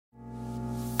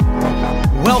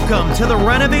Welcome to the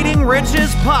Renovating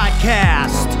Riches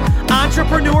podcast.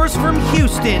 Entrepreneurs from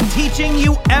Houston teaching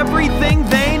you everything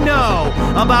they know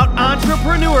about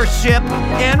entrepreneurship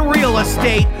and real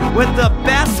estate with the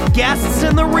best guests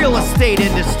in the real estate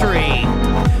industry.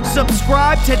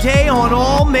 Subscribe today on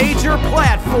all major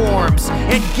platforms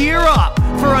and gear up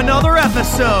for another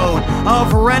episode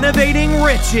of Renovating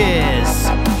Riches.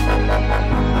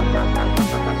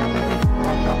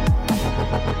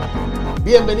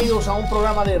 Bienvenidos a un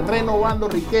programa de Renovando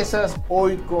Riquezas,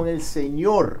 hoy con el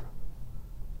señor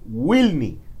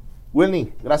Wilney.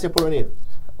 Wilney, gracias por venir.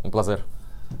 Un placer.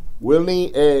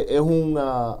 Wilney es un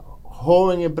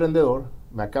joven emprendedor.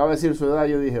 Me acaba de decir su edad,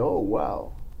 yo dije, oh,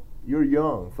 wow, you're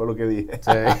young, fue lo que dije.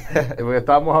 Sí. Porque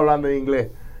estábamos hablando en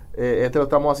inglés. Este lo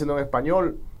estamos haciendo en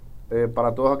español.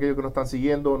 Para todos aquellos que nos están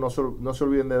siguiendo, no se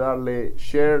olviden de darle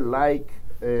share,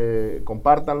 like,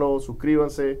 compártanlo,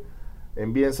 suscríbanse.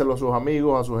 Envíenselo a sus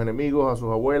amigos, a sus enemigos, a sus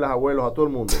abuelas, abuelos, a todo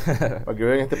el mundo, para que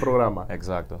vean este programa.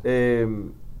 Exacto.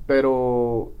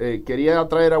 Pero quería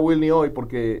traer a Wilney hoy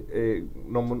porque,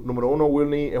 número uno,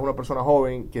 Wilney es una persona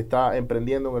joven que está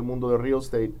emprendiendo en el mundo de real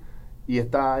estate y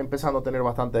está empezando a tener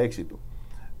bastante éxito.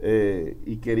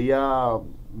 Y quería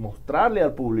mostrarle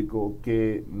al público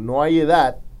que no hay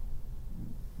edad,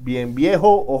 bien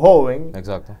viejo o joven,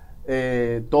 Exacto.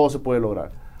 Todo se puede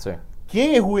lograr. Sí.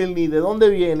 ¿Quién es Wilney? ¿De dónde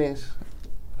vienes?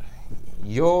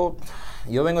 Yo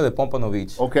vengo de Pompano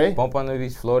Beach. Ok. Pompano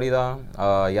Beach, Florida.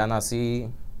 Ya nací.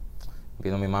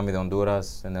 Vino mi mami de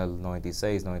Honduras en el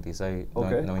 96,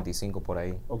 Okay. 95 por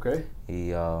ahí. Ok. Y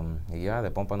ya, de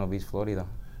Pompano Beach, Florida.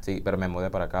 Sí, pero me mudé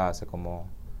para acá hace como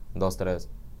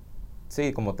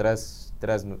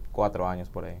 4 años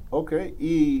por ahí. Ok.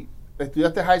 ¿Y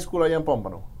estudiaste high school allá en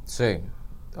Pompano? Sí.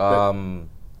 Un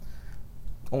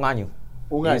año.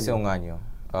 Hice un año.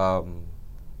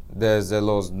 Desde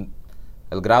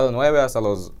el grado 9 hasta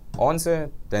los 11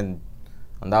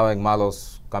 andaba en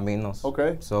malos caminos.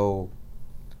 Okay. So,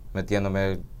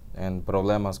 metiéndome en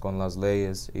problemas con las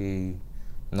leyes y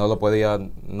no podía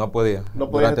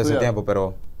durante ese tiempo,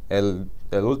 pero el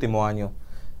último año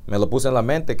me lo puse en la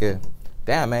mente que,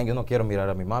 damn man, yo no quiero mirar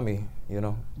a mi mami,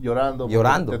 Llorando.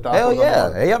 Hell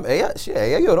yeah,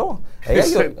 ella lloró.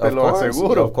 Te lo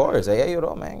aseguro. Of course, ella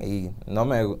lloró, man, y no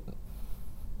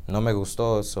me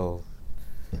gustó eso.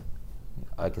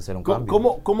 Hay que hacer un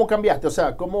cambio. ¿Cómo cambiaste? O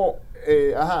sea,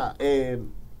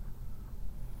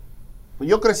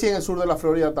 yo crecí en el sur de la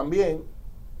Florida también,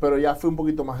 pero ya fui un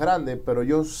poquito más grande, pero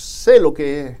yo sé lo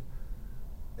que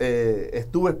es.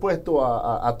 Estuve expuesto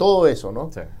a todo eso, ¿no?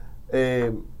 Sí.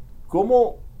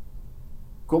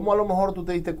 ¿Cómo a lo mejor tú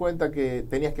te diste cuenta que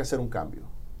tenías que hacer un cambio?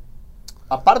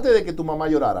 Aparte de que tu mamá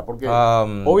llorara, porque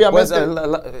obviamente... Pues,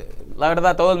 la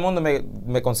verdad, todo el mundo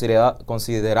me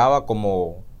consideraba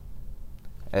como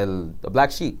el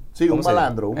Black Sheep. Sí, un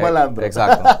malandro.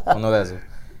 Exacto, uno de esos.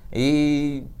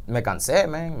 Y me cansé,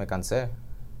 man, me cansé.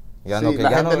 La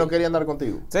gente no quería andar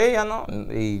contigo. Sí, ya no.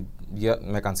 Y ya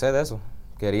me cansé de eso.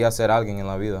 Quería ser alguien en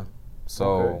la vida.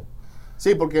 Okay.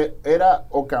 Sí, porque era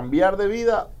o cambiar de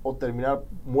vida o terminar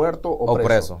muerto o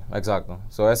preso. Exacto.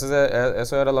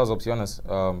 Eso eran las opciones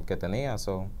que tenía.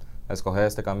 Escogí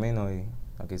este camino y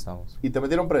aquí estamos. ¿Y te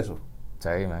metieron preso? Sí,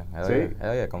 man.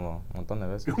 Como un montón de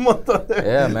veces. Un montón de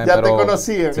veces. Yeah, man, ya te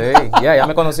conocían. Sí, ya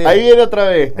me conocían. Ahí viene otra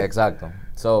vez. Exacto.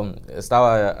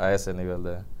 Estaba a ese nivel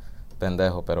de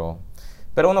pendejo, pero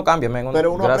uno cambia, man.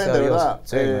 Pero uno aprende, ¿verdad?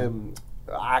 Sí,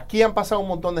 aquí han pasado un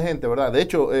montón de gente, ¿verdad? De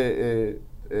hecho,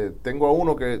 tengo a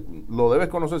uno que lo debes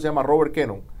conocer, se llama Robert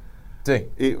Cannon. Sí.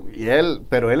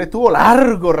 Pero él estuvo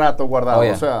largo rato guardado. Oh,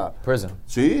 yeah. O sea, prison.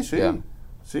 Sí. Yeah.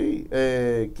 Sí.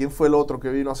 ¿Quién fue el otro que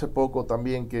vino hace poco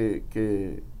también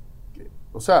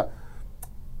o sea,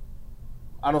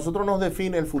 a nosotros nos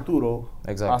define el futuro.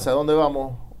 Exacto. Hacia dónde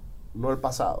vamos, no el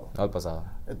pasado. No el pasado.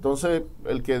 Entonces,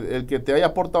 el que te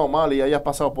haya portado mal y hayas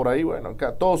pasado por ahí, bueno,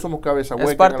 todos somos cabeza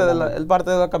hueca. Es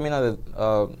parte de la camina de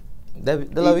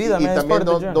la vida. Y también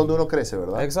donde uno crece,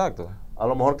 ¿verdad? Exacto. A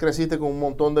lo mejor creciste con un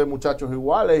montón de muchachos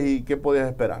iguales y ¿qué podías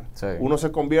esperar? Sí. Uno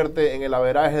se convierte en el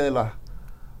averaje de las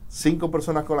 5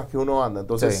 personas con las que uno anda.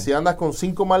 Entonces, sí, si andas con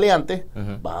 5 maleantes,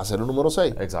 vas a ser un número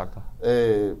 6. Exacto.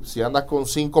 Si andas con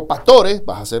 5 pastores,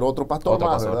 vas a ser otro pastor Otro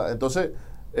más, pastor. ¿verdad? Entonces,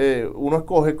 uno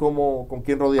escoge con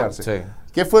quién rodearse. Sí.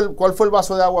 ¿Cuál fue el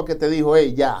vaso de agua que te dijo,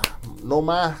 hey, ya, no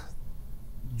más,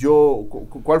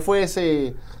 cuál fue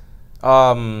ese...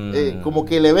 como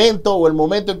que el evento o el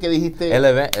momento en que dijiste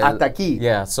hasta aquí?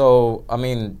 Yeah, so, I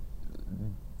mean,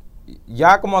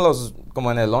 ya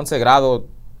como en el 11 grado,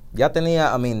 ya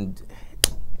tenía,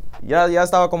 ya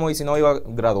estaba como y si no iba a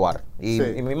graduar. Y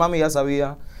mi mami ya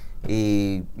sabía,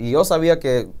 y yo sabía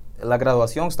que la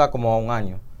graduación está como a un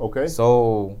año. Okay.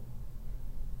 So,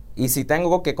 y si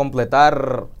tengo que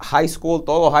completar high school,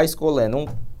 todo high school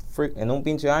en un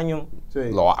pinche año, sí,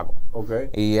 lo hago. Okay.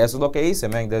 Y eso es lo que hice,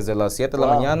 man, desde las 7 de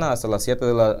la mañana hasta las 7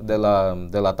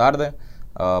 de la tarde.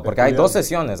 Porque hay dos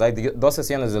sesiones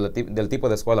del tipo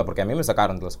de escuela, porque a mí me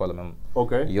sacaron de la escuela, man.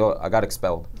 Okay. I got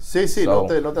expelled. Sí, So,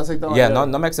 no te aceptaban. Yeah,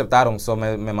 no me aceptaron, so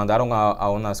me mandaron a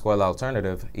una escuela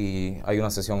alternative y hay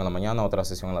una sesión en la mañana, otra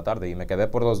sesión en la tarde y me quedé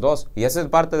por los dos. Y ese es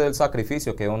parte del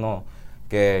sacrificio que uno,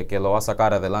 que lo va a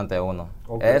sacar adelante a uno.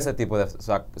 Okay. Ese tipo de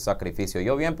sacrificio.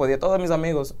 Yo bien podía, todos mis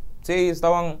amigos, sí,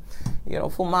 estaban,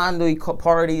 fumando y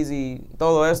parties y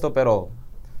todo esto, pero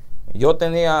yo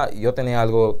tenía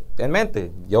algo en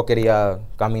mente. Yo quería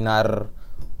caminar,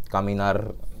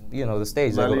 the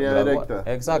stage. La línea directa.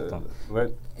 Exacto.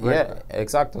 Yeah,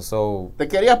 exacto. So, te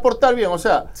querías portar bien, o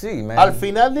sea, sí, man. Al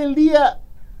final del día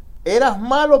eras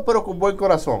malo pero con buen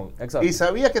corazón. Exacto. Y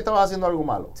sabías que estabas haciendo algo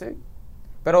malo. Sí.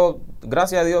 Pero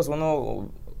gracias a Dios uno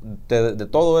de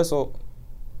todo eso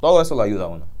lo ayuda a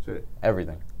uno. Sí.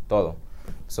 Everything, todo.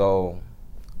 So,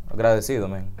 agradecido,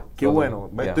 man. Qué todo. bueno.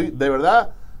 Yeah. Estoy, de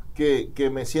verdad que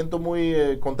me siento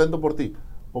muy contento por ti,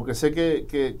 porque sé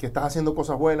que estás haciendo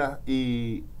cosas buenas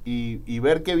y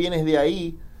ver que vienes de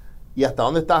ahí y hasta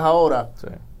dónde estás ahora, Sí.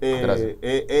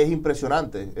 Es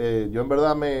impresionante. Yo en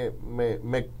verdad me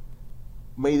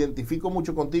identifico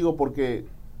mucho contigo porque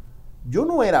yo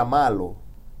no era malo,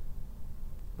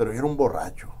 pero yo era un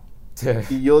borracho. Sí.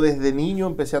 Y yo desde niño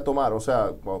empecé a tomar, o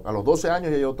sea, a los 12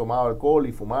 años ya yo tomaba alcohol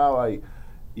y fumaba y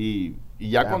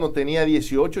ya cuando tenía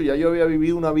 18 ya yo había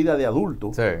vivido una vida de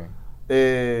adulto. Sí.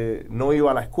 No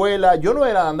iba a la escuela, yo no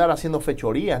era andar haciendo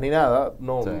fechorías ni nada,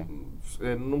 no, Sí.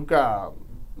 Nunca,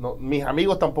 no, mis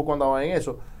amigos tampoco andaban en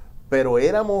eso, pero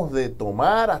éramos de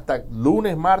tomar hasta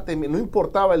lunes, martes, no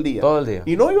importaba el día. Todo el día.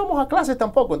 Y no íbamos a clases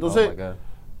tampoco, entonces... Oh my God.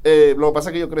 Lo que pasa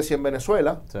es que yo crecí en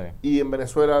Venezuela, Sí. y en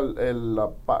Venezuela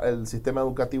el sistema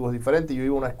educativo es diferente. Yo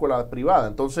iba a una escuela privada,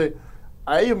 entonces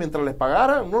a ellos mientras les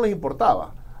pagaran no les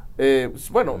importaba.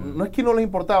 No es que no les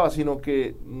importaba, sino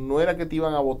que no era que te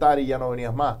iban a votar y ya no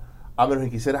venías más, a menos que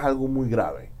quisieras algo muy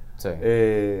grave, Sí.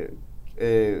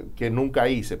 que nunca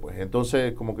hice, pues.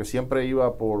 Entonces como que siempre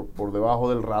iba por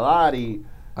debajo del radar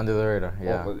Under the radar,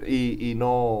 yeah. y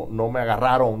no me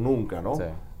agarraron nunca, ¿no? Sí.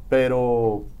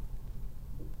 Pero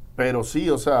sí,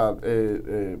 o sea,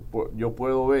 yo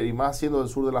puedo ver, y más siendo del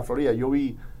sur de la Florida, yo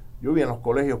vi en los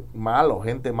colegios malos,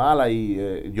 gente mala,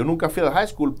 y yo nunca fui a high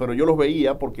school, pero yo los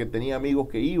veía porque tenía amigos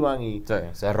que iban y Sí,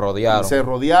 se rodearon. se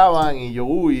rodeaban, y yo,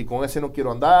 con ese no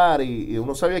quiero andar, y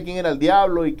uno sabía quién era el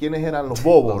diablo y quiénes eran los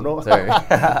bobos, ¿no? Sí.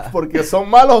 Porque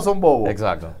son malos o son bobos.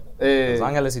 Exacto. Los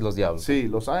ángeles y los diablos. Sí,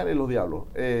 los ángeles y los diablos.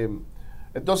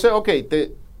 Entonces, ok,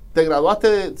 te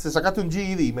graduaste, te sacaste un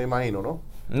GED, me imagino, ¿no?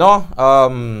 No,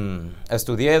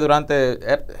 estudié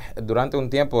durante un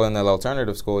tiempo en el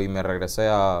Alternative School y me regresé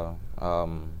a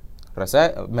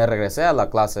la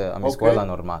clase, a mi escuela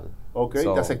normal. Ok,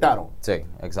 So, ¿te aceptaron? Sí,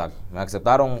 exacto. Me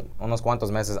aceptaron unos cuantos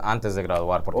meses antes de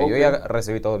graduar, porque yo ya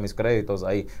recibí todos mis créditos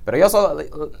ahí. Pero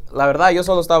la verdad, yo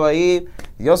solo estaba ahí,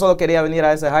 yo solo quería venir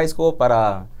a ese high school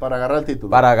para agarrar el título.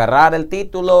 Para agarrar el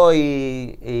título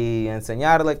y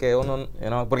enseñarle que uno,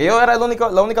 porque yo era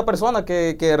la única persona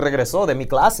que regresó de mi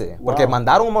clase, porque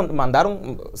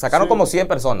sacaron como 100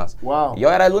 personas. Wow. Yo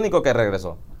era el único que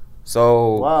regresó.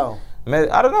 So, wow. I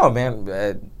don't know, man.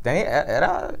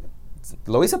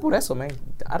 Lo hice por eso, man.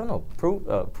 I don't know,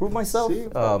 prove myself. Sí,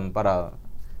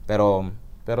 pero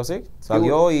sí,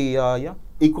 salió y ya.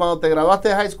 ¿Y cuando te graduaste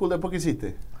de high school, después qué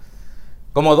hiciste?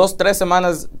 Como 2-3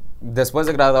 semanas después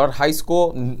de graduar high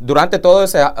school, durante todo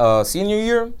ese senior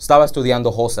year, estaba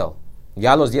estudiando wholesale.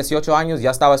 Ya a los 18 años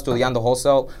ya estaba estudiando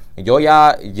wholesale. Yo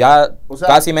ya o sea,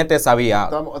 casi sabía.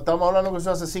 Estamos hablando que eso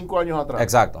hace 5 años atrás.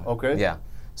 Exacto. Okay. Yeah.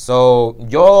 So,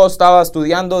 yo estaba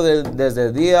estudiando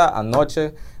desde día a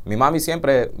noche. Mi mami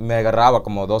siempre me agarraba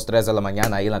como 2-3 de la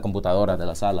mañana ahí en la computadora de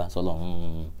la sala. Solo.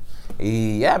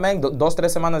 Y yeah, man, 2-3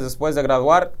 semanas después de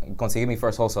graduar, conseguí mi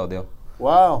first wholesale deal.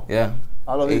 Wow. Yeah.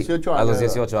 A los 18 años. A los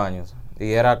 18 años.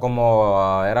 Y era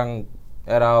como,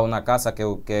 era una casa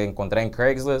que encontré en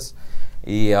Craigslist.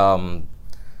 Y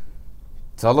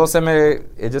solo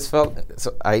it just felt,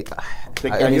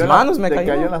 en mis manos me cayó. Te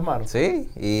cayó en las manos. Sí,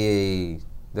 y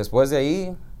después de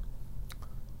ahí.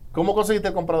 ¿Cómo conseguiste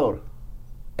el comprador?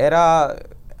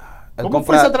 ¿Cómo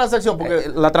fue esa transacción?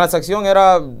 Porque la transacción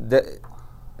era,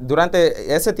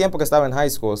 durante ese tiempo que estaba en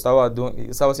high school, estaba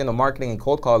haciendo marketing y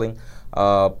cold calling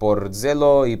por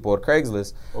Zillow y por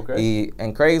Craigslist. Okay. Y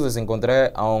en Craigslist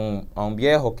encontré a un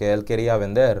viejo que él quería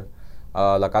vender.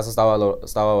 La casa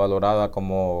estaba valorada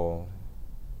como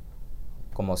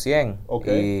como 100.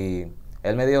 Okay. Y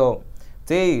él me dijo,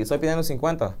 sí, estoy pidiendo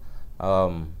 50.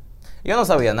 Yo no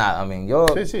sabía nada, yo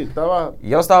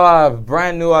estaba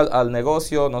brand new al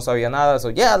negocio, no sabía nada, so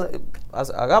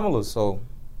hagámoslo. So,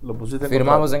 lo pusiste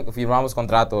firmamos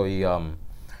contrato y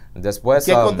después...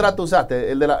 ¿Qué contrato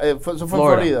usaste? ¿El de eso fue en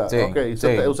Florida? Sí, okay.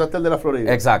 Usaste el de la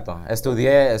Florida. Exacto.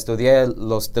 Estudié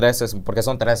los 13, porque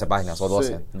son 13 páginas, o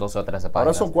 12, sí. 12 o 13 páginas.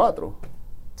 Ahora son 4.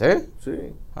 ¿Sí?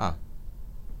 Sí.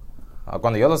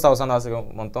 Cuando yo lo estaba usando hace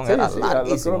un montón, era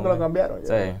larguísimo. Creo que lo cambiaron.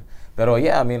 Sí. Pero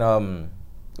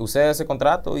usé ese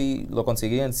contrato y lo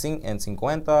conseguí en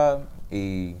 50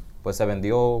 y pues se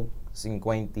vendió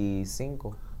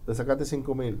 55. ¿Le sacaste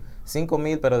 5,000?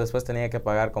 5,000, pero después tenía que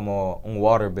pagar como un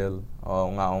water bill o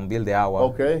un bill de agua.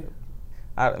 Ok.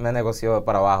 Me negoció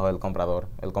para abajo el comprador.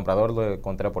 El comprador lo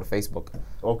encontré por Facebook,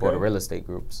 por Real Estate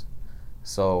Groups.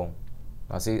 So,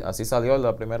 así salió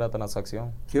la primera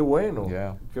transacción. Qué bueno,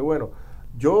 yeah. Qué bueno.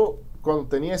 Yo, cuando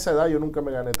tenía esa edad, yo nunca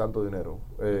me gané tanto dinero.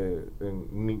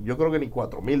 Yo creo que ni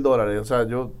 $4,000. O sea,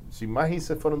 si más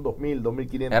hice fueron 2,000,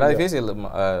 2,500. Era difícil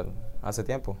hace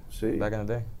tiempo. Sí. Back in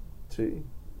the day. Sí.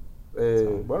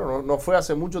 Bueno, no fue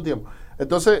hace mucho tiempo.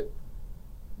 Entonces,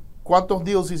 ¿cuántos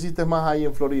deals hiciste más ahí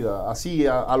en Florida? Así,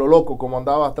 a lo loco, como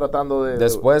andabas tratando de...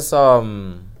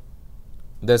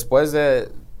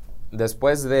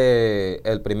 Después de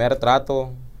el primer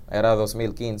trato, era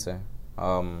 2015,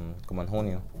 como en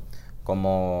junio.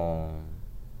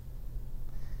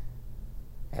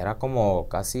 Era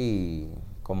casi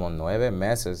 9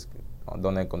 meses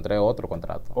donde encontré otro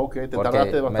contrato. Ok, te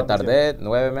tardaste bastante. Me tardé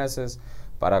 9 meses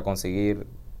para conseguir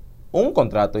un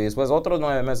contrato y después otros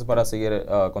 9 meses para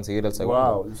conseguir el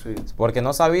segundo. Wow, sí. Porque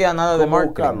no sabía nada de marketing.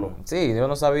 Buscarlo? Sí, yo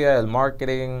no sabía el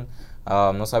marketing,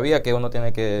 no sabía que uno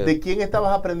tiene que... ¿De quién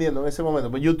estabas aprendiendo en ese momento?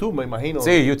 Pues YouTube, me imagino.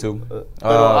 Sí, YouTube.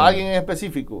 ¿Pero alguien en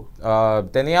específico?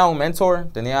 Tenía un mentor,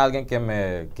 tenía alguien que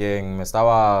me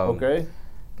estaba... Okay.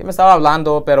 Que me estaba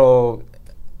hablando, pero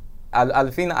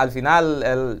al final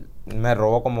él me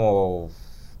robó como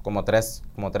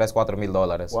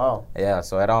 $3,000-4,000. Wow. Yeah,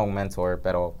 eso era un mentor,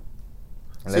 pero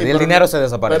el dinero se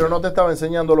desapareció. Pero no te estaba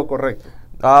enseñando lo correcto.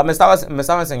 Me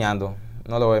estaba enseñando,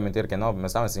 no le voy a mentir que no, me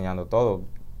estaba enseñando todo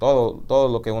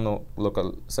lo que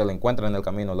se le encuentra en el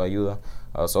camino lo ayuda.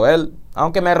 Él,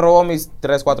 aunque me robó mis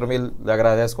 $3,000-4,000, le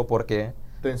agradezco porque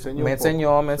me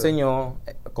enseñó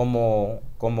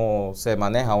cómo se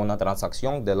maneja una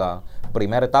transacción de la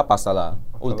primera etapa hasta la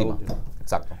última.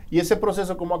 Exacto. ¿Y ese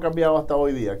proceso cómo ha cambiado hasta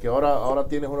hoy día? Que ahora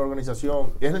tienes una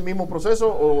organización. ¿Es el mismo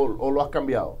proceso o lo has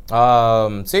cambiado?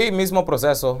 Sí, mismo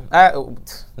proceso.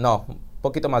 No, un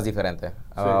poquito más diferente.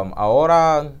 Sí.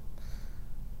 Ahora,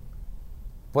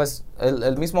 pues,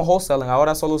 el mismo wholesaling.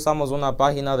 Ahora solo usamos una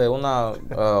página de una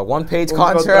one-page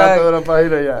contract. De una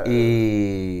página ya.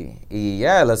 Y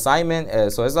el assignment,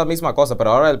 eso es la misma cosa,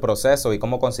 pero ahora el proceso y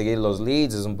cómo conseguir los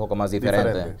leads es un poco más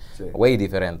diferente. Sí. Way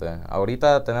diferente.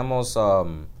 Ahorita tenemos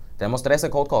 13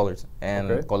 cold callers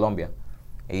en Colombia.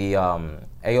 Y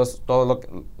ellos todo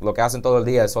lo que hacen todo el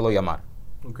día es solo llamar.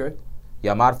 Okay.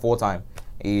 Llamar full time.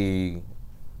 Y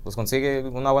pues consigue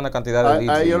una buena cantidad de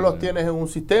leads. ¿A ellos los tienes en un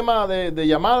sistema de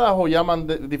llamadas o llaman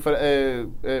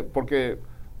porque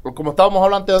como estábamos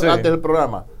hablando antes del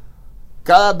programa,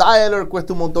 cada dialer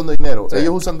cuesta un montón de dinero. Sí.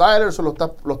 ¿Ellos usan dialers o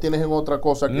los tienes en otra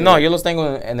cosa? No, yo los tengo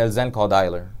en el ZenCall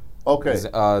dialer. Ok.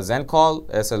 ZenCall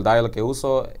es el dialer que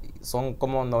uso. Son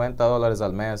como $90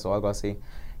 al mes o algo así.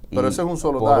 Pero eso es un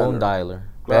solo por dialer. Un dialer.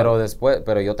 Claro.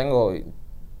 Pero yo tengo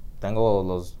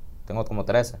como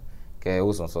 13 que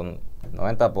uso. Son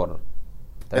 90 por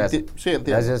 13. Sí,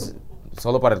 entiendo. Es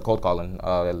solo para el cold calling.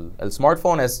 El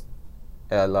smartphone es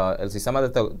el sistema de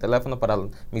teléfono para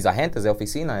mis agentes de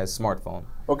oficina es smartphone.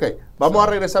 Ok, vamos a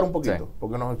regresar un poquito,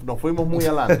 porque nos fuimos muy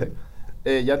adelante.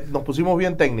 Ya nos pusimos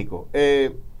bien técnicos.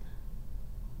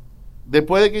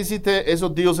 Después de que hiciste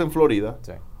esos deals en Florida,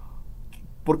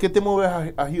 ¿por qué te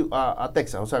mueves a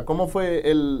Texas? O sea, ¿cómo fue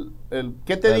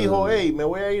qué te dijo, hey, me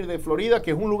voy a ir de Florida,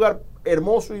 que es un lugar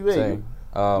hermoso y bello? Sí.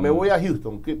 Me voy a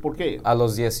Houston. ¿Por qué? A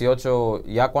los 18,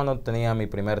 ya cuando tenía mi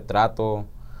primer trato,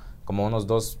 como unos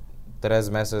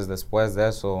 2-3 meses después de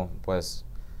eso, pues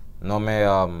no me...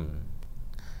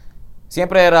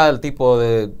 siempre era el tipo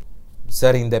de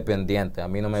ser independiente. A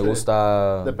mí no me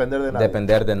gusta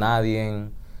depender de nadie.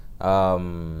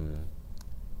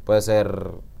 Puede ser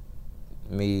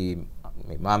mi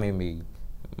mami, mi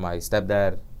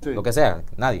stepdad, lo que sea,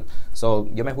 nadie. So,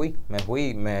 yo me fui, me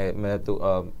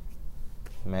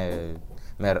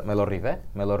lo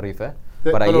rifé.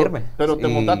 para irme. Pero te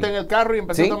montaste en el carro y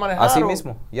empezaste a manejar. Así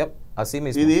mismo, así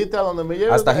mismo. Y dijiste a donde me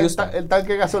lleve hasta Houston. El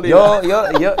tanque de gasolina. Yo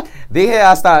dije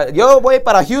yo voy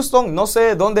para Houston, no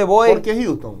sé dónde voy. ¿Por qué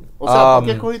Houston? O sea, ¿por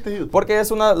qué escogiste Houston? Porque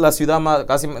es la ciudad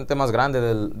casi más grande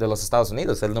de los Estados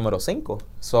Unidos, el número 5.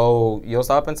 So, yo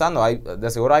estaba pensando, de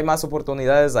seguro hay más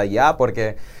oportunidades allá,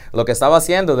 porque lo que estaba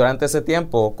haciendo durante ese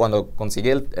tiempo, cuando conseguí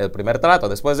el primer trato,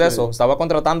 después de eso, estaba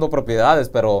contratando propiedades,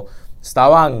 pero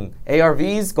estaban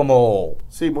ARVs como...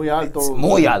 Sí, muy altos.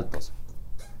 Muy altos.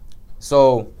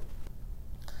 So,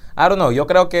 I don't know, yo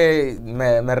creo que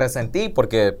me resentí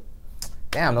porque,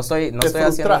 damn, no estoy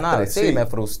haciendo nada. Sí, me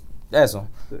frustré. Eso.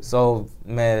 Sí. So,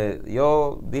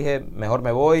 yo dije, mejor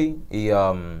me voy y...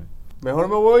 mejor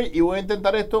me voy y voy a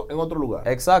intentar esto en otro lugar.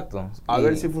 Exacto. A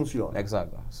ver si funciona.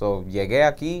 Exacto. So, llegué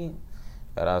aquí,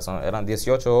 eran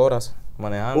 18 horas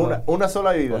manejando. Una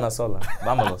sola ida. Una sola.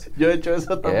 Vámonos. Yo he hecho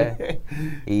eso también.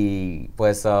 Y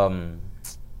pues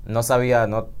no sabía,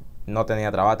 no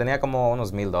tenía trabajo. Tenía como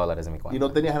unos $1,000 en mi cuenta. ¿Y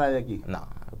no tenías a nadie aquí? No.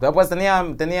 Pues tenía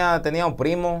un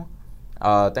primo.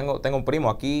 Tengo un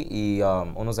primo aquí y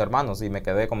unos hermanos, y me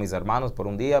quedé con mis hermanos por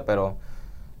un día, pero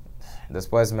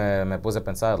después me puse a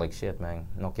pensar, like, shit, man,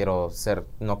 no quiero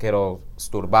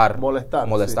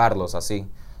molestarlos así,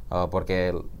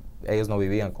 porque ellos no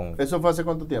vivían con... ¿Eso fue hace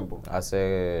cuánto tiempo?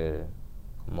 Hace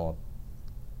como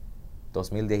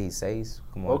 2016.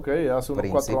 Como hace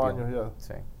unos 4 años ya.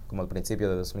 Sí, como el principio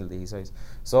de 2016.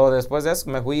 So, después de eso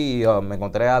me fui, me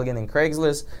encontré a alguien en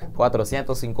Craigslist,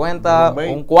 450,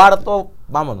 un cuarto,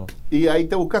 vámonos. ¿Y ahí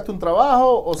te buscaste un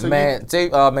trabajo o sí, me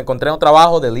encontré un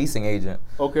trabajo de leasing agent.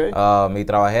 Y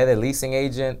trabajé de leasing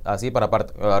agent, así para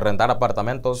rentar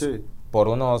apartamentos por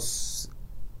unos,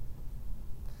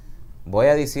 voy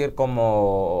a decir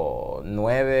como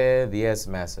 9, 10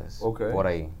 meses, por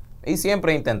ahí. Y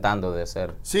siempre intentando de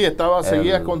ser. Sí,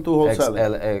 seguías con tu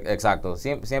wholesaler. Exacto,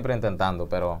 siempre intentando,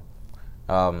 pero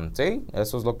sí,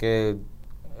 eso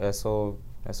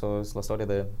es la historia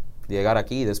de llegar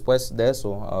aquí. Después de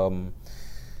eso,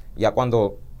 ya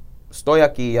cuando estoy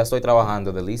aquí, ya estoy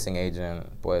trabajando de leasing agent,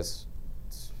 pues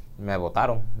me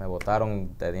votaron,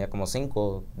 tenía como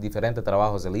 5 diferentes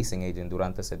trabajos de leasing agent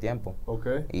durante ese tiempo.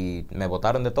 Y me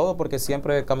votaron de todo porque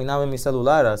siempre caminaba en mi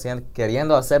celular,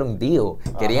 queriendo hacer un deal,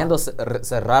 queriendo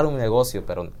cerrar un negocio,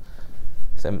 pero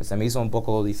se me hizo un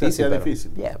poco difícil.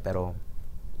 Difícil. Pero...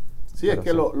 Sí, es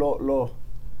que los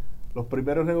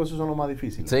primeros negocios son los más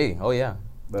difíciles. Sí,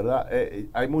 ¿Verdad?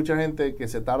 Hay mucha gente que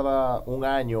se tarda un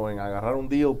año en agarrar un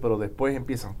deal, pero después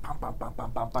empiezan pam.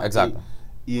 Exacto.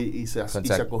 Y se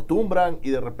acostumbran,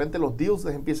 y de repente los deals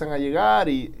les empiezan a llegar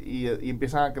y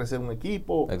empiezan a crecer un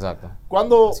equipo. Exacto.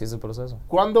 ¿Cuándo, es el proceso?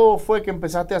 ¿Cuándo fue que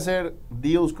empezaste a hacer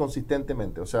deals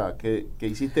consistentemente? O sea, que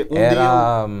hiciste un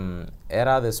deal.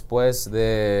 Era después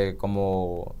de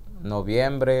como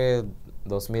noviembre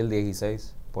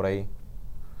 2016, por ahí.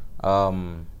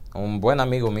 Un buen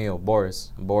amigo mío,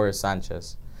 Boris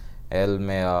Sánchez, él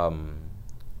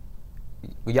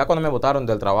ya cuando me botaron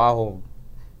del trabajo,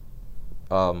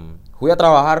 fui a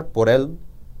trabajar por él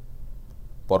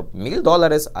por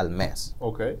 $1,000 al mes.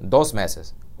 2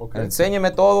 meses.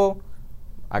 Enséñeme todo,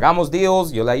 hagamos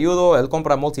deals, yo le ayudo, él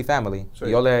compra multifamily. Sí.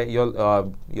 Yo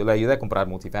le ayudé a comprar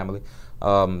multifamily.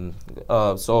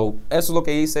 So, eso es lo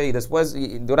que hice, y después,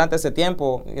 durante ese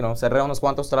tiempo, cerré unos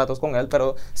cuantos tratos con él,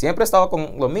 pero siempre estaba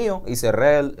con lo mío, y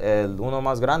cerré el uno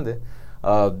más grande.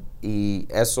 Y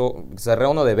eso, cerré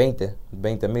uno de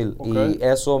 20,000, y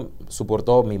eso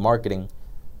soportó mi marketing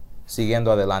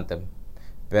siguiendo adelante.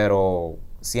 Pero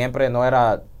siempre no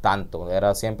era tanto,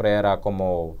 siempre era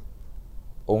como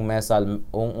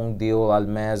un deal al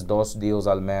mes, 2 deals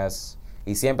al mes,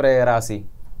 y siempre era así,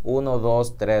 1,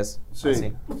 2, 3,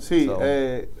 así. Sí,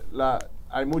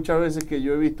 hay muchas veces que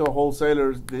yo he visto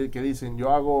wholesalers que dicen,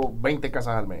 yo hago 20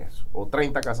 casas al mes, o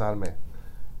 30 casas al mes.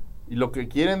 Y lo que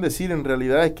quieren decir en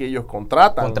realidad es que ellos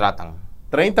contratan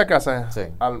 30 casas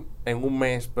en un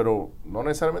mes, pero no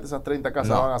necesariamente esas 30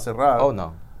 casas van a cerrar.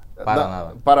 Para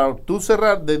nada. Para tú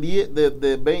cerrar de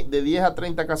 10 a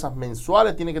 30 casas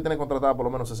mensuales, tienes que tener contratadas por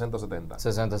lo menos 60 o 70.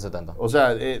 60 o 70. O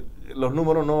sea, los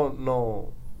números no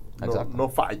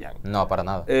fallan. No, para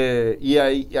nada. Y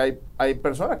hay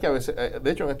personas que a veces,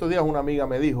 de hecho en estos días una amiga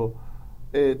me dijo,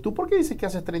 ¿tú por qué dices que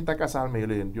haces 30 casas al mes? Yo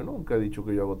le dije, yo nunca he dicho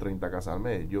que yo hago 30 casas al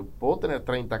mes. Yo puedo tener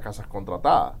 30 casas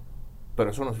contratadas,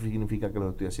 pero eso no significa que lo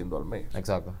estoy haciendo al mes.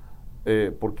 Exacto.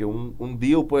 Porque un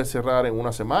deal puede cerrar en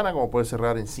una semana, como puede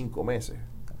cerrar en 5 meses,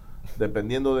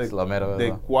 dependiendo de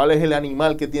cuál es el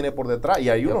animal que tiene por detrás. Y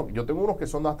hay yo tengo unos que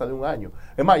son hasta de 1 año.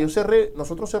 Es más,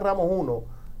 nosotros cerramos uno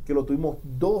que lo tuvimos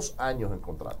 2 años en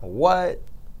contrato. What?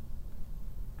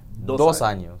 2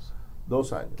 años.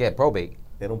 2 años. ¿Qué? Probate.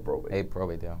 Era un probate.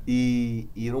 Probate, yeah. Y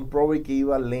era un probate que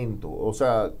iba lento. O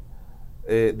sea,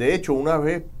 de hecho, una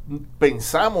vez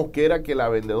pensamos que era que la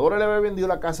vendedora le había vendido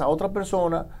la casa a otra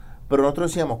persona, pero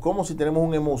nosotros decíamos, ¿cómo si tenemos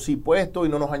un MOC puesto y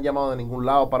no nos han llamado de ningún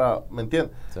lado para, ¿me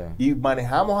entiendes? Sí. Y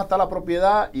manejamos hasta la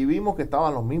propiedad y vimos que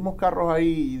estaban los mismos carros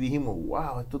ahí y dijimos,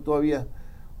 wow, esto todavía...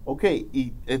 Ok,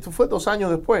 y esto fue 2 años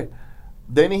después.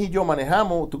 Denis y yo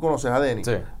manejamos, tú conoces a Denis,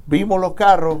 Sí. vimos los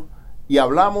carros y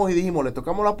hablamos y dijimos, le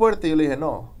tocamos la puerta y yo le dije,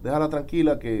 no, déjala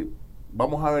tranquila que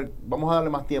vamos a ver, vamos a darle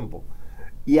más tiempo.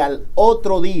 Y al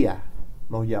otro día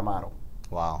nos llamaron.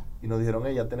 Wow. Y nos dijeron,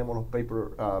 ya tenemos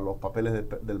los papeles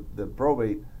del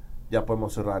probate, ya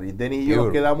podemos cerrar. Y Denis y yo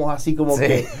nos quedamos así como sí.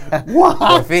 que, ¡wow!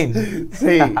 Por fin.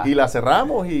 Sí, y la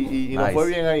cerramos y nos fue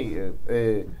bien ahí.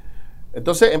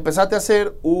 Entonces empezaste a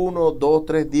hacer 1, 2,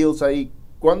 3 deals ahí.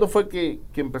 ¿Cuándo fue que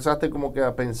empezaste como que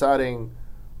a pensar en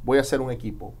voy a hacer un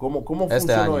equipo? ¿Cómo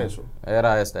funcionó eso?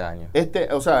 Era este año.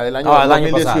 O sea, el año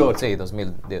 2018. Pasado, sí,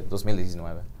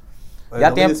 2019.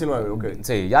 Ya 2019, ok.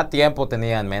 Sí, ya tiempo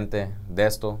tenía en mente de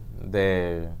esto,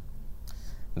 de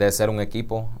ser un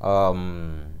equipo.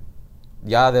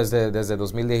 Ya desde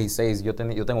 2016 yo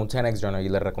tengo un 10X Journal y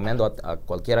le recomiendo a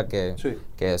cualquiera que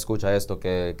escucha esto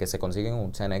que se consiguen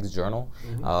un 10X Journal.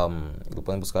 Lo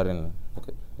pueden buscar en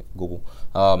Google.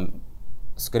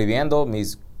 Escribiendo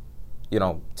mis,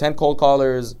 10 cold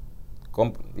callers,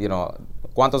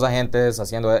 cuántos agentes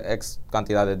haciendo X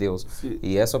cantidad de deals. Sí.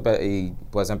 Y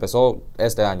pues empezó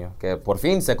este año, que por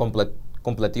fin se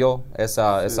completó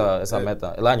esa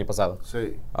meta el año pasado.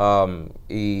 Sí.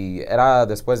 Y era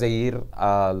después de ir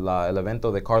al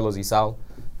evento de Carlos y Sal,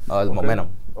 el Momentum.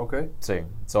 Ok. Sí.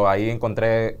 So ahí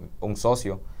encontré un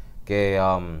socio que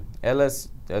él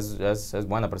es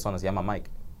buena persona, se llama Mike,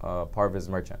 Parvis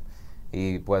Merchant.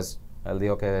 Y pues él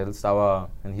dijo que él estaba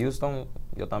en Houston,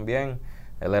 yo también.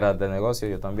 Él era de negocio,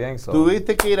 yo también.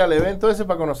 ¿Tuviste que ir al evento ese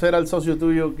para conocer al socio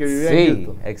tuyo que vivía en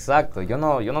Houston? Sí, exacto. Yo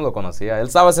no lo conocía. Él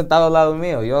estaba sentado al lado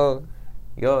mío. Yo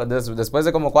después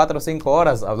de como 4 o 5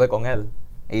 horas hablé con él.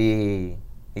 Y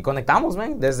conectamos,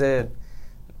 man.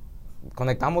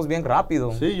 Conectamos bien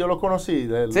rápido. Sí, yo lo conocí.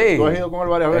 Sí. Tú has ido con él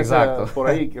varias veces. Exacto. Por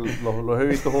ahí, que los he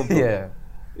visto juntos. Yeah.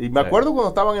 Y me acuerdo cuando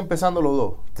estaban empezando los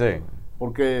dos. Sí.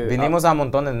 Porque vinimos a un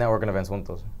montón de networking events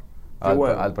juntos.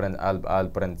 Bueno.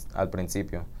 Al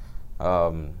principio.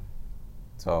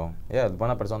 Es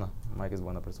buena persona. Mike es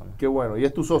buena persona. Qué bueno. ¿Y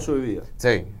es tu socio hoy día?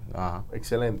 Sí. Ajá.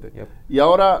 Excelente. Yep. Y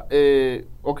ahora,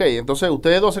 ok, entonces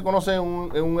ustedes dos se conocen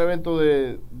en un evento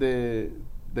de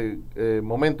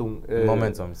Momentum.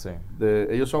 Momentum, sí.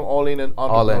 Ellos son All In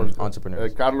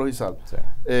Entrepreneurs. Carlos y Sal. Sí.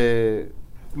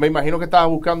 Me imagino que estabas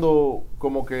buscando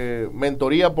como que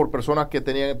mentoría por personas que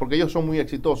tenían, porque ellos son muy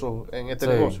exitosos en este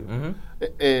negocio.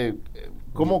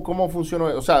 ¿Cómo funcionó?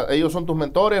 O sea, ¿ellos son tus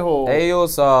mentores o...?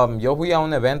 Ellos, yo fui a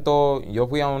un evento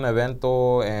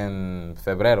en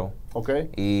febrero. Ok.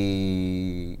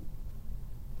 Y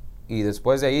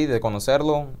después de ahí, de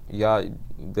conocerlo,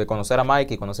 de conocer a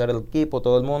Mike y conocer el equipo,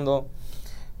 todo el mundo,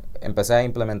 empecé a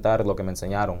implementar lo que me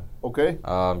enseñaron. Ok.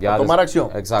 A tomar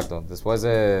acción. Exacto. Después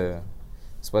de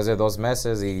 2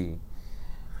 meses y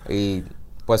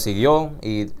pues siguió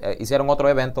y hicieron otro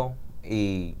evento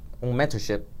y un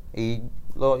mentorship y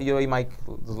yo y Mike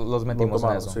los metimos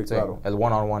en eso. Sí, claro. El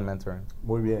one-on-one mentoring.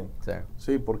 Muy bien.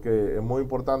 Sí, porque es muy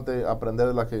importante aprender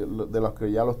de los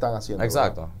que ya lo están haciendo.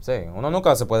 Exacto. ¿Verdad? Sí. Uno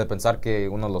nunca se puede pensar que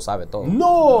uno lo sabe todo.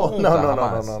 No.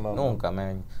 Nunca,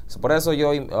 man. Por eso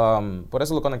por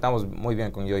eso lo conectamos muy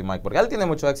bien con yo y Mike, porque él tiene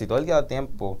mucho éxito. Él lleva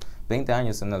tiempo, 20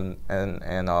 años en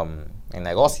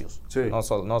negocios. Sí. No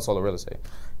solo real estate.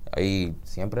 Y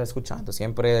siempre escuchando,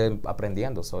 siempre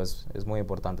aprendiendo. Eso es muy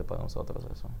importante para nosotros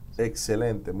eso.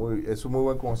 Excelente. Es un muy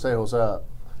buen consejo. O sea,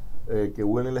 que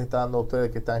Willy les está dando a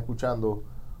ustedes que están escuchando,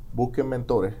 busquen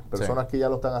mentores, personas que ya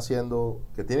lo están haciendo,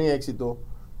 que tienen éxito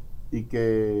y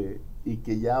que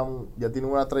ya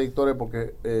tienen una trayectoria,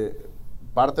 porque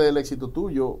parte del éxito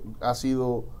tuyo ha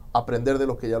sido aprender de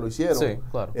los que ya lo hicieron. Sí,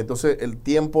 claro. Entonces el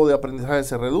tiempo de aprendizaje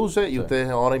se reduce y ustedes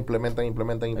ahora implementan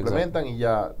Exacto. y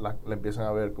ya le empiezan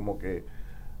a ver como que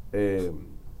el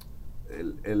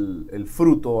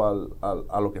fruto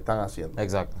a lo que están haciendo.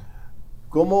 Exacto.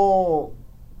 ¿Cómo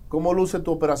luce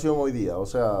tu operación hoy día? O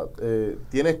sea,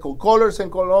 ¿tienes callers en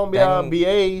Colombia,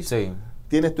 VAs? Sí.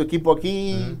 ¿Tienes tu equipo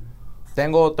aquí?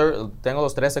 Tengo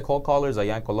los 13 cold callers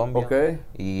allá en Colombia. Okay.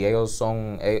 Y ellos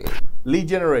son... Lead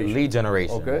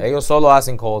generation. Okay. Ellos solo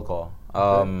hacen cold call.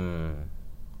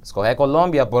 Escogí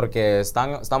Colombia porque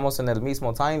estamos en el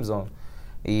mismo time zone.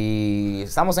 Y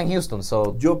estamos en Houston.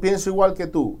 Yo pienso igual que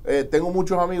tú. Tengo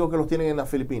muchos amigos que los tienen en las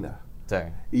Filipinas. Sí.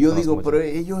 Y yo digo, pero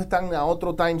ellos están a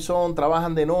otro time zone,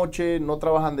 trabajan de noche, no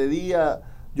trabajan de día.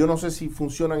 yo no sé si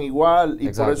funcionan igual y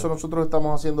Exacto. por eso nosotros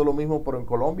estamos haciendo lo mismo pero en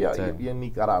Colombia Sí. y en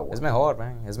Nicaragua. Es mejor,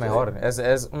 man, es mejor.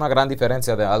 Es una gran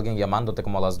diferencia de alguien llamándote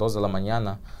como a las 2 de la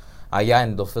mañana allá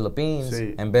en los Philippines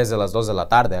Sí. en vez de las 2 de la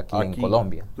tarde aquí en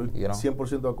Colombia. Estoy You know?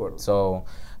 100% de acuerdo. So,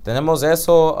 tenemos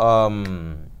eso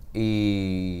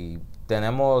y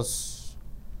tengo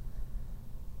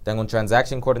un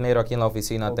transaction coordinator aquí en la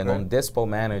oficina, Ok. tengo un dispo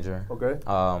manager, Ok.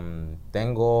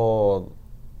 tengo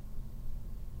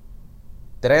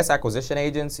 3 acquisition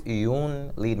agents y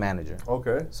un lead manager. Ok.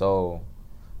 So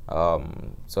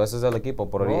ese es el equipo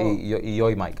por Oh. y yo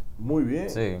y Mike. Muy bien.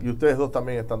 Sí. Y ustedes dos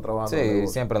también están trabajando. en el Sí,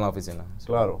 negocio. siempre en la oficina.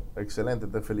 Claro, excelente,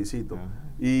 te felicito.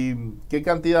 ¿Y qué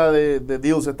cantidad de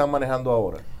deals están manejando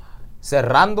ahora?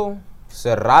 Cerrado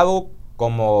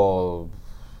como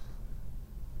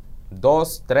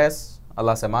 2, 3 a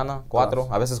la semana, 4,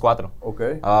 a veces 4. Ok.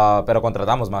 Pero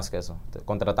contratamos más que eso.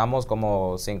 Contratamos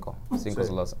como 5 Sí.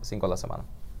 a la semana.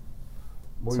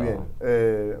 Muy So,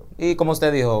 bien. Y como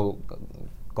usted dijo,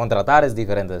 contratar es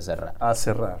diferente de cerrar. A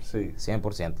cerrar, sí.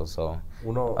 100%. So,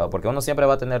 Uno, porque uno siempre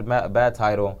va a tener bad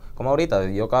title. Como ahorita,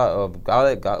 yo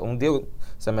un deal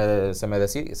se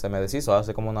me deshizo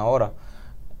hace como una hora.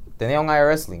 Tenía un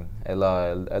IRS lien,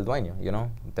 el dueño, you know.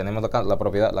 Tenemos la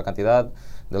propiedad, la cantidad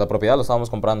de la propiedad lo estábamos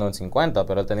comprando en 50,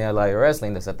 pero él tenía el IRS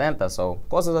lien de 70. So,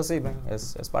 cosas así, man,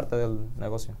 es parte del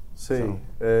negocio. sí. So,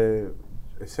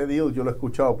 Ese deal yo lo he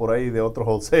escuchado por ahí de otros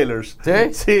wholesalers. ¿Sí?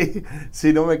 Sí,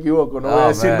 si no me equivoco. No voy a Oh,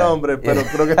 decir man. nombres, pero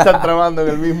creo que están trabajando en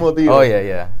el mismo deal. Oh,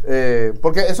 yeah.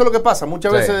 Porque eso es lo que pasa.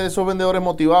 Muchas Sí. veces esos vendedores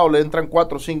motivados le entran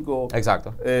 4 o 5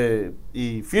 Exacto.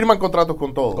 y firman contratos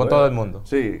con todo. Con todo el mundo.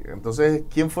 Sí, entonces,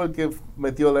 ¿quién fue el que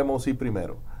metió el MOC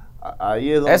primero?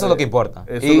 Ahí es donde, Eso es lo que importa.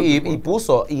 eso es lo que Y importa.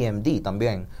 puso EMD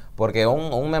también. Porque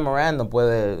un memorandum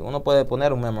uno puede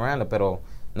poner un memorandum, pero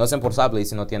no es enforzable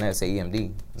si no tiene ese EMD.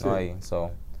 Sí. No hay. So,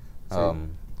 Sí.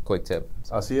 quick tip.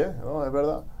 Así es, ¿no? Es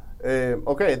verdad.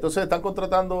 Ok, entonces están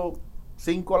contratando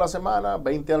 5 a la semana,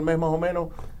 20 al mes más o menos.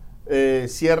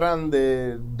 Cierran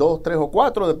de 2, 3 o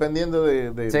 4, dependiendo de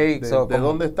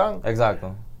dónde están.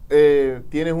 Exacto.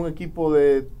 Tienes un equipo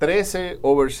de 13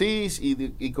 overseas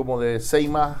y como de 6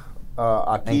 más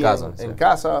aquí en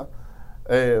casa.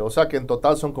 O sea que en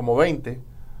total son como 20.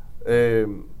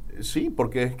 Sí,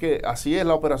 porque es que así es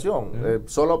la operación.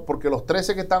 Solo porque los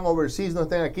 13 que están overseas no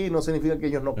estén aquí no significa que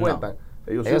ellos no cuentan.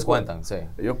 Ellos sí cuentan, sí.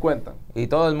 Ellos cuentan. Y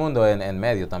todo el mundo en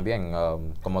medio también,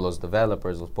 como los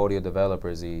developers, los podio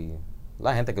developers y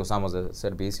la gente que usamos de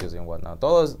servicios y whatnot.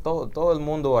 Todo el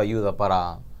mundo ayuda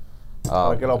para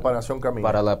que la operación camine.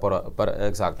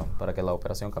 Exacto, para que la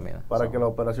operación camine. Para que la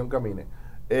operación camine.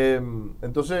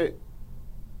 Entonces,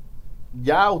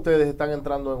 ya ustedes están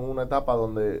entrando en una etapa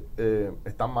donde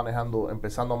están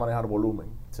empezando a manejar volumen.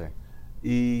 Sí.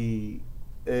 Y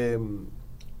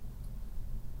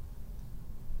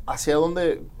 ¿hacia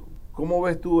dónde, cómo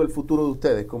ves tú el futuro de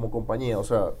ustedes como compañía? O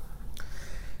sea,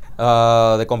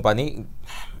 de compañía,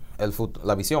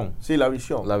 la visión. Sí, la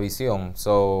visión. La visión.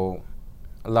 So,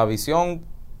 la visión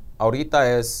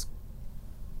ahorita es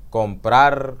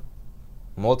comprar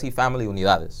multifamily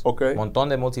unidades. Okay. Un montón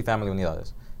de multifamily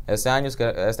unidades. Este año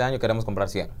queremos comprar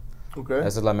 100. Okay.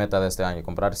 Esa es la meta de este año.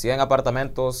 Comprar 100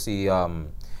 apartamentos y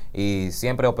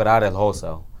siempre operar el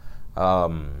wholesale.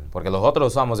 Porque nosotros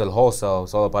usamos el wholesale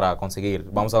solo para conseguir,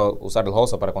 vamos a usar el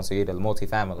wholesale para conseguir el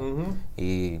multifamily.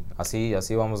 Y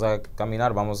así vamos a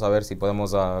caminar, vamos a ver si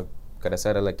podemos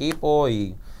crecer el equipo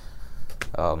y...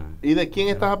 ¿Y de quién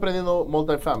estás aprendiendo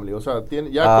multifamily? O sea,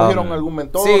 ¿ya cogieron algún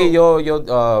mentor? Sí, yo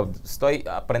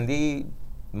aprendí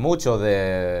mucho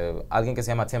de alguien que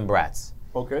se llama Tim Bratz.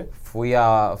 Okay. Fui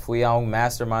a un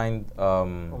mastermind,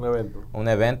 un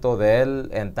evento de él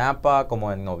en Tampa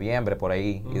como en noviembre por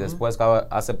ahí. Y después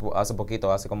hace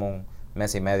poquito, hace como un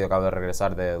mes y medio acabo de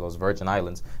regresar de los Virgin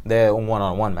Islands de un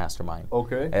one-on-one mastermind.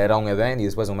 Okay. Era un evento y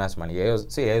después un mastermind. Y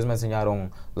ellos me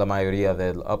enseñaron la mayoría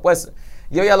del... pues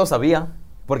yo ya lo sabía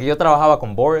porque yo trabajaba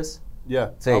con Boris.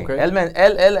 Yeah. Sí, Okay. él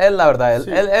la verdad,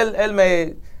 Sí. él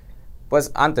me...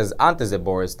 Pues antes de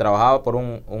Boris, trabajaba por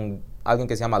alguien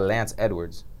que se llama Lance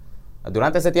Edwards.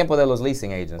 Durante ese tiempo de los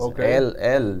leasing agents, Okay.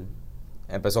 él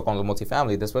empezó con los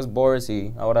multifamily, después Boris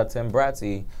y ahora Tim Bratz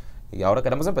y ahora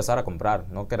queremos empezar a comprar.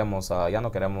 Ya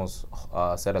no queremos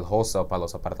hacer el wholesale para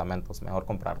los apartamentos, mejor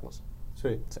comprarlos.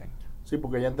 Sí. Sí,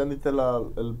 porque ya entendiste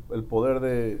el poder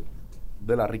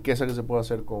de la riqueza que se puede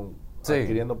hacer con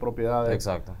adquiriendo propiedades.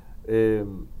 Exacto.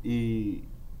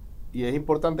 Y es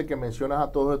importante que mencionas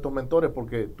a todos estos mentores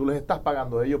porque tú les estás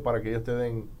pagando a ellos para que ellos te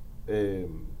den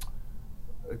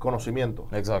conocimiento.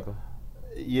 Exacto.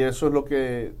 Y eso es lo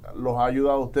que los ha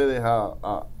ayudado a ustedes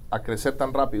a crecer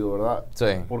tan rápido, ¿verdad? Sí.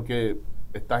 Porque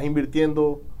estás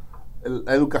invirtiendo,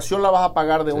 la educación la vas a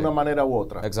pagar de una manera u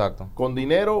otra. Exacto. Con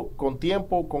dinero, con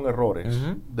tiempo, con errores.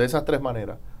 De esas 3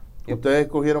 maneras. Ustedes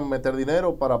escogieron meter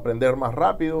dinero para aprender más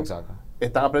rápido. Exacto.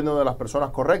 Están aprendiendo de las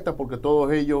personas correctas porque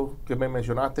todos ellos que me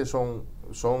mencionaste son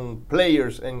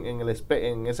players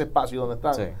en ese espacio donde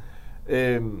están. Sí.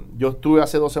 Yo estuve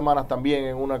hace 2 semanas también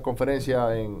en una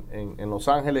conferencia en Los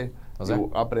Ángeles,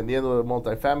 aprendiendo de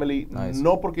multifamily. Nice.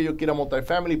 No porque yo quiera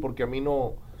multifamily, porque a mí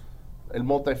el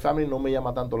multifamily no me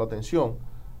llama tanto la atención,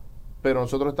 pero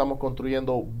nosotros estamos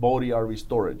construyendo body RV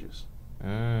storages.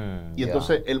 Y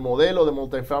entonces el modelo de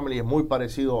multifamily es muy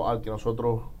parecido al que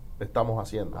nosotros estamos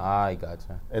haciendo.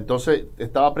 Gotcha. Entonces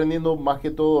estaba aprendiendo más que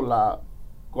todo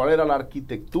cuál era la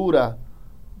arquitectura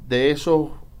de esos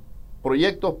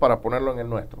proyectos para ponerlo en el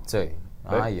nuestro. Sí.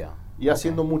 Y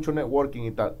haciendo mucho networking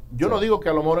y tal. Yo no digo que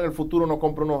a lo mejor en el futuro no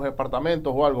compre unos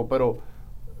apartamentos o algo, pero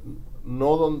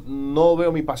no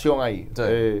veo mi pasión ahí.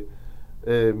 Sí.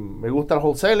 Me gusta el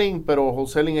wholesaling, pero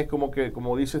wholesaling es como que,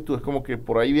 como dices tú, es como que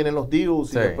por ahí vienen los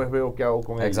deals y después veo qué hago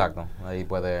con ellos. Exacto, ahí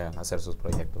puede hacer sus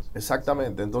proyectos.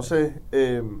 Exactamente, entonces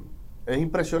es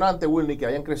impresionante, Wilney, que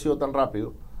hayan crecido tan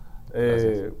rápido.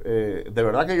 De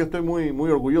verdad que yo estoy muy, muy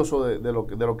orgulloso de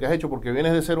lo que has hecho, porque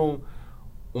vienes de ser un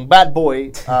bad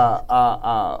boy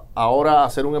a ahora a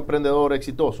ser un emprendedor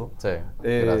exitoso. Sí,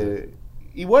 gracias.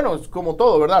 Y bueno, es como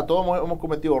todo, ¿verdad? Todos hemos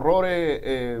cometido errores.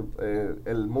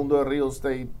 El mundo de real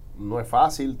estate no es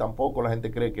fácil tampoco. La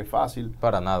gente cree que es fácil.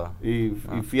 Para nada. Y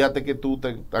fíjate que tú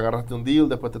te agarraste un deal,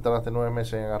 después te tardaste 9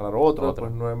 meses en agarrar otro, después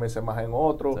 9 meses más en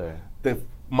otro. Sí. Te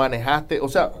manejaste. O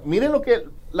sea, miren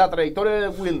la trayectoria de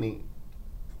Wilney.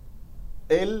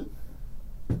 Él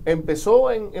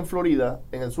empezó en Florida,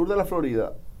 en el sur de la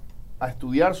Florida, a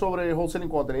estudiar sobre wholesaling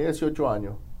cuando tenía 18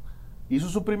 años. Hizo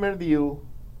su primer deal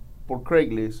por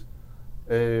Craigslist.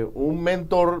 Un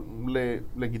mentor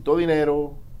le quitó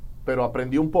dinero, pero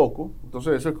aprendió un poco.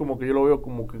 Entonces eso es como que yo lo veo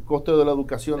como que el coste de la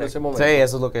educación de ese momento. Sí,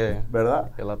 eso es lo que,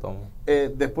 ¿verdad? Que la tomo.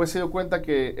 Después se dio cuenta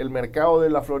que el mercado de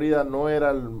la Florida no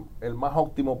era el más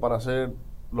óptimo para hacer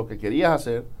lo que querías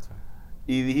hacer. Sí.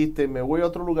 Y dijiste, me voy a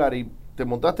otro lugar, y te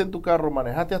montaste en tu carro,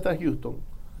 manejaste hasta Houston.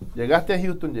 Llegaste a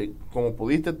Houston, como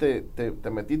pudiste,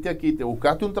 te metiste aquí, te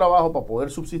buscaste un trabajo para poder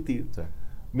subsistir. Sí.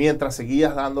 Mientras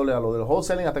seguías dándole a lo del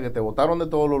wholesaling hasta que te botaron de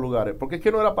todos los lugares. Porque es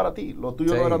que no era para ti. Lo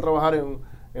tuyo no era trabajar en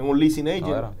un leasing agent.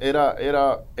 No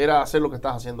era hacer lo que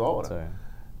estás haciendo ahora. Sí.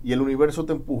 Y el universo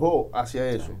te empujó hacia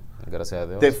eso. Sí. Gracias a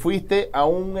Dios. Te fuiste a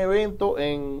un evento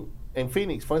en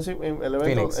Phoenix. Fue el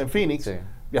evento en Phoenix. Sí.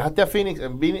 Viajaste a Phoenix.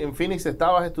 En Phoenix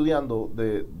estabas estudiando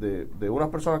de unas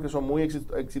personas que son muy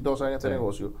exitosas en este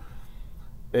negocio.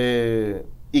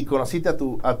 Y conociste a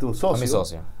tu socio. A mi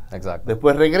socio, exacto.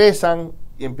 Después regresan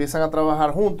y empiezan a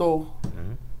trabajar juntos.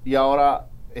 Y ahora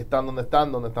están donde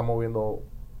están moviendo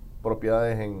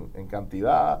propiedades en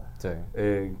cantidad,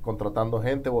 contratando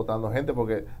gente, botando gente,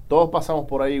 porque todos pasamos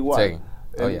por ahí igual.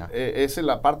 Sí. Esa es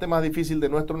la parte más difícil de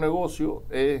nuestro negocio,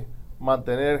 es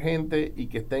mantener gente y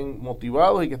que estén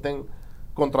motivados y que estén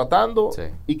contratando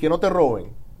y que no te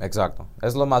roben. Exacto.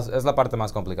 Es la parte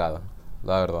más complicada,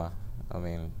 la verdad.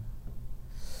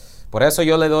 Por eso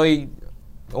yo le doy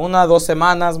 1 o 2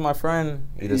 semanas, my friend,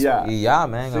 y ya,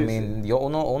 man. Sí,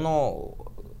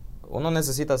 uno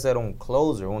necesita ser un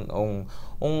closer,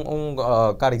 un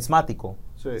carismático,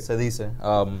 se dice,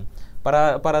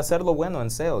 para hacer lo bueno en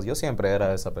sales. Yo siempre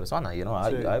era esa persona,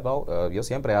 yo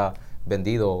siempre he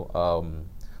vendido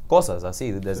cosas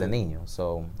así desde niño.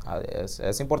 So,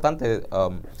 es importante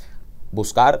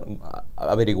buscar,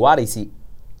 averiguar y si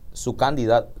su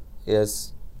candidato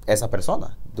es esa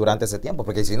persona durante ese tiempo,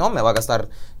 porque si no me va a gastar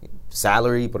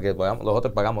salary, porque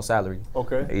nosotros pagamos salary.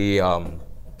 Y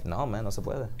no se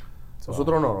puede.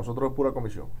 Nosotros nosotros es pura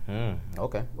comisión.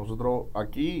 Nosotros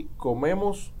aquí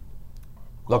comemos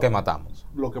lo que matamos.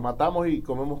 Y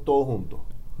comemos todos juntos.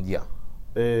 Ya.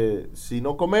 Si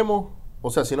no comemos, o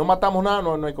sea, si no matamos nada,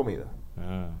 no hay comida.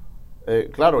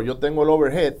 Claro, yo tengo el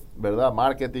overhead, ¿verdad?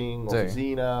 Marketing,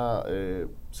 oficina,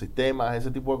 sistemas, ese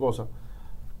tipo de cosas.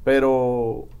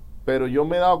 Pero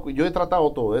yo he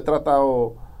tratado todo. He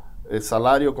tratado el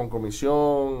salario con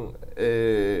comisión,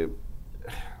 he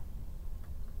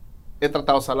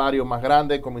tratado salarios más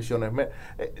grandes, comisiones,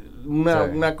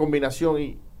 una combinación,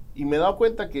 y me he dado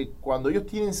cuenta que cuando ellos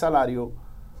tienen salario,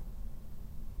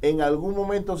 en algún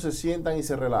momento se sientan y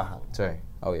se relajan. Sí,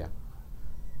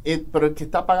 pero el que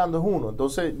está pagando es uno.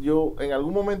 Entonces yo en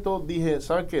algún momento dije,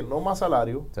 ¿sabes qué? No más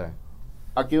salario. Sí.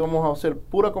 Aquí vamos a hacer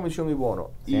pura comisión y bono.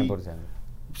 100%.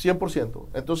 100%.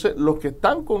 Entonces los que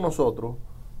están con nosotros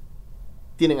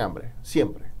tienen hambre,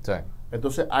 siempre. Sí.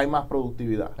 Entonces hay más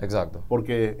productividad. Exacto.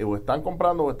 Porque o están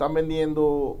comprando, o están vendiendo,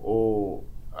 o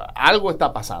algo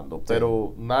está pasando,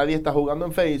 pero nadie está jugando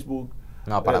en Facebook.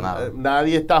 No, para nada.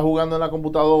 Nadie está jugando en la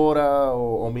computadora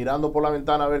o mirando por la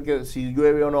ventana a ver si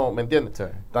llueve o no, ¿me entiendes? Sí.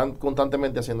 Están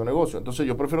constantemente haciendo negocio. Entonces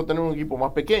yo prefiero tener un equipo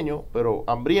más pequeño, pero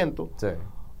hambriento. Sí.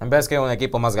 En vez que un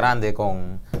equipo más grande con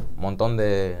un montón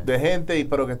de gente,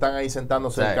 pero que están ahí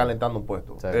sentándose, calentando un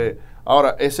puesto. Sí.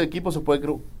 Ahora, ese equipo se puede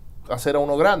hacer a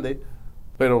uno grande,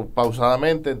 pero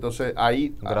pausadamente, entonces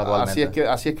ahí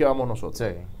así es que vamos nosotros.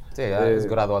 Sí, es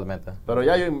gradualmente. Pero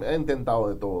ya yo he intentado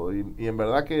de todo y en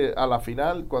verdad que a la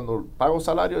final, cuando pago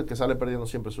salario, el que sale perdiendo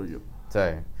siempre soy yo. Sí.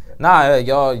 Nada,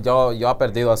 yo he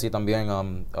perdido así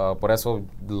también. Por eso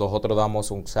nosotros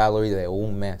damos un salary de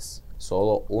un mes.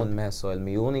 Solo un mes.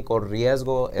 Mi único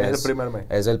riesgo es el primer mes.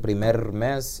 Es el primer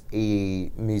mes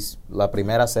y la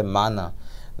primera semana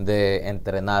de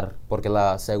entrenar. Porque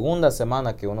la segunda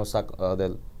semana que uno saca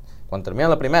cuando termina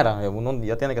la primera, uno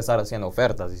ya tiene que estar haciendo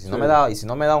ofertas. Y si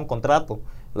no me da un contrato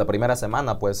la primera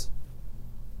semana, pues,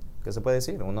 ¿qué se puede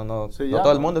decir? Uno no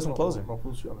todo el mundo es un closer. No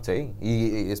funciona. Sí,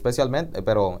 y especialmente,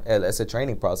 pero ese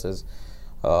training process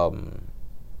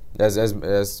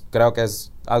creo que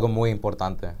es algo muy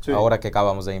importante. Sí. Ahora que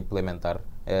acabamos de implementar.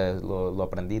 Lo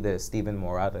aprendí de Steven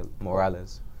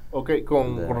Morales. Ok,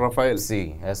 con Rafael.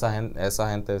 Sí, esa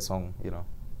gente son,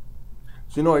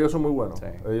 Sí, no, ellos son muy buenos. Sí.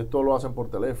 Ellos todo lo hacen por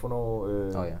teléfono.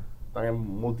 Están en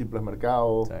múltiples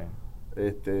mercados. Sí.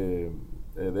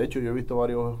 De hecho, yo he visto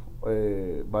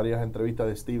varias entrevistas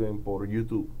de Steven por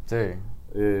YouTube. Sí.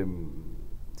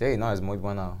 Sí, no, es muy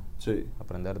bueno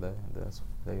aprender de eso,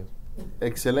 de ellos.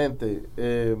 Excelente.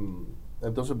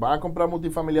 Entonces van a comprar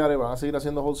multifamiliares, van a seguir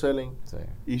haciendo wholesaling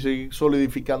y seguir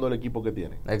solidificando el equipo que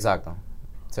tienen. Exacto.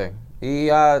 Sí. Y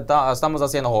estamos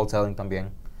haciendo wholesaling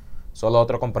también. Solo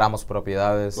compramos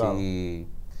propiedades y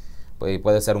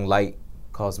puede ser un light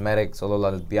cosmetic, solo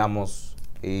la limpiamos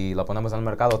y la ponemos en el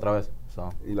mercado otra vez.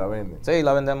 Y la venden. Sí,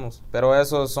 la vendemos. Pero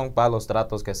esos son para los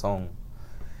tratos que son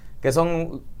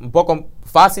un poco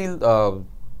fácil,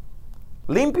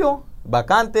 limpio,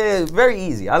 vacante, very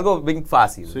easy, algo bien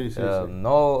fácil. Sí. Yo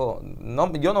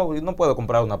no puedo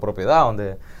comprar una propiedad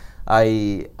donde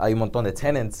hay un montón de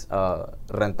tenants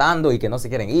rentando y que no se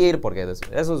quieren ir porque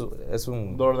eso es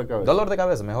un dolor de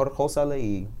cabeza. Mejor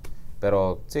wholesale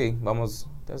pero sí, vamos,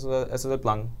 ese es el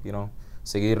plan,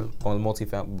 seguir con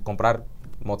el comprar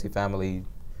multifamily,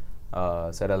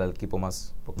 ser el equipo un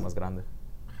poco más grande.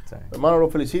 Sí. Hermano, lo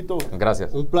felicito.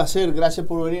 Gracias. Un placer, gracias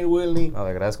por venir, Wilney. No,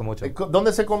 le agradezco mucho.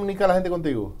 ¿Dónde se comunica la gente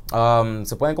contigo?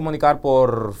 Se pueden comunicar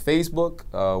por Facebook,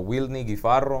 Wilney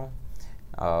Guifarro,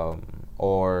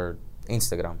 o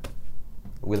Instagram,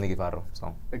 Wilney Guifarro.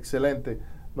 Excelente.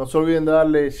 No se olviden de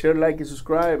darle share, like y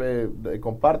subscribe.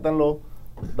 Compártanlo,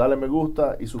 dale me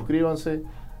gusta y suscríbanse.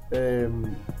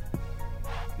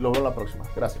 Lo veo en la próxima.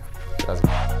 Gracias. Gracias.